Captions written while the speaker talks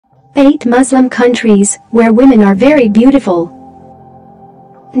8 Muslim countries where women are very beautiful.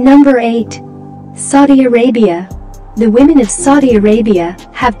 Number 8. Saudi Arabia. The women of Saudi Arabia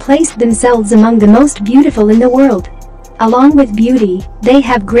have placed themselves among the most beautiful in the world. Along with beauty, they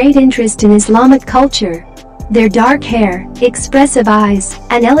have great interest in Islamic culture. Their dark hair, expressive eyes,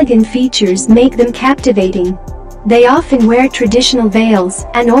 and elegant features make them captivating. They often wear traditional veils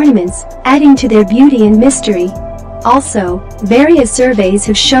and ornaments, adding to their beauty and mystery. Also, various surveys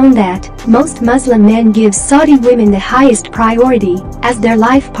have shown that most Muslim men give Saudi women the highest priority as their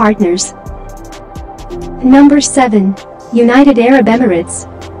life partners. Number 7. United Arab Emirates.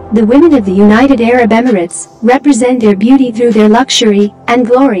 The women of the United Arab Emirates represent their beauty through their luxury and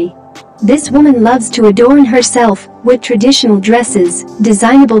glory. This woman loves to adorn herself with traditional dresses,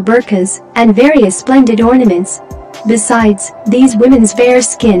 designable burqas, and various splendid ornaments. Besides, these women's fair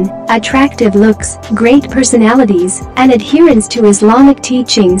skin, attractive looks, great personalities, and adherence to Islamic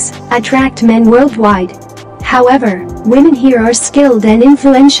teachings attract men worldwide. However, women here are skilled and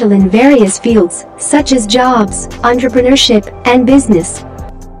influential in various fields, such as jobs, entrepreneurship, and business.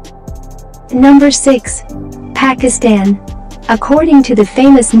 Number 6. Pakistan. According to the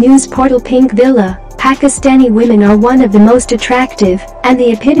famous news portal Pink Villa, Pakistani women are one of the most attractive and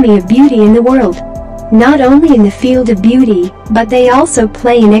the epitome of beauty in the world. Not only in the field of beauty, but they also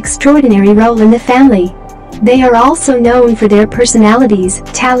play an extraordinary role in the family. They are also known for their personalities,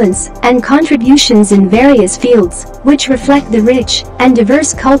 talents, and contributions in various fields, which reflect the rich and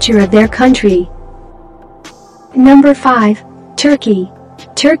diverse culture of their country. Number 5. Turkey.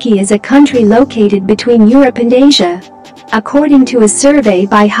 Turkey is a country located between Europe and Asia. According to a survey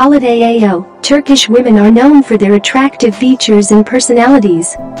by Holiday AO, Turkish women are known for their attractive features and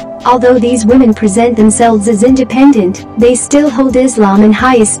personalities. Although these women present themselves as independent, they still hold Islam in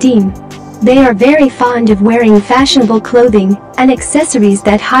high esteem. They are very fond of wearing fashionable clothing and accessories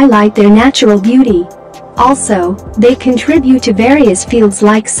that highlight their natural beauty. Also, they contribute to various fields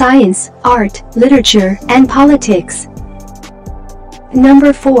like science, art, literature, and politics.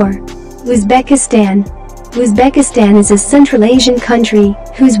 Number 4. Uzbekistan. Uzbekistan is a Central Asian country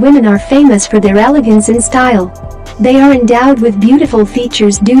whose women are famous for their elegance and style. They are endowed with beautiful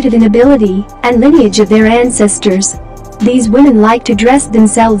features due to the nobility and lineage of their ancestors. These women like to dress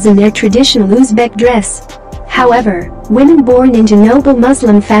themselves in their traditional Uzbek dress. However, women born into noble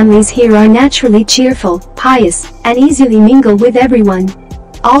Muslim families here are naturally cheerful, pious, and easily mingle with everyone.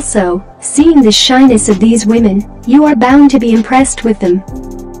 Also, seeing the shyness of these women, you are bound to be impressed with them.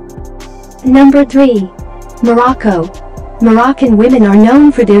 Number 3. Morocco. Moroccan women are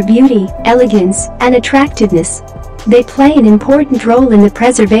known for their beauty, elegance, and attractiveness. They play an important role in the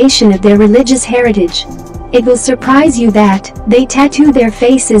preservation of their religious heritage. It will surprise you that they tattoo their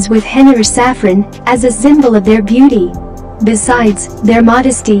faces with henna or saffron as a symbol of their beauty. Besides, their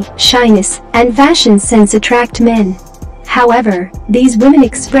modesty, shyness, and fashion sense attract men. However, these women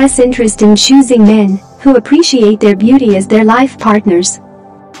express interest in choosing men who appreciate their beauty as their life partners.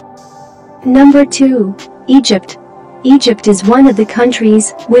 Number 2. Egypt. Egypt is one of the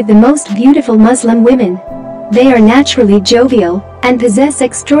countries with the most beautiful Muslim women. They are naturally jovial and possess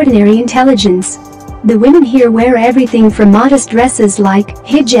extraordinary intelligence. The women here wear everything from modest dresses like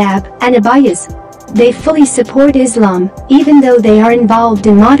hijab and abayas. They fully support Islam, even though they are involved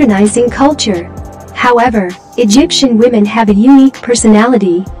in modernizing culture. However, Egyptian women have a unique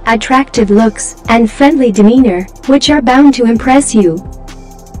personality, attractive looks, and friendly demeanor, which are bound to impress you.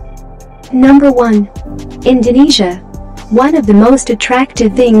 Number 1. Indonesia. One of the most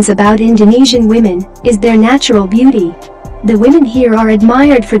attractive things about Indonesian women is their natural beauty. The women here are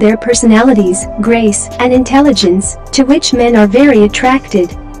admired for their personalities, grace, and intelligence, to which men are very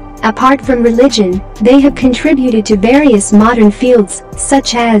attracted. Apart from religion, they have contributed to various modern fields,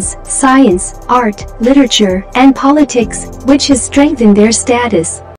 such as science, art, literature, and politics, which has strengthened their status.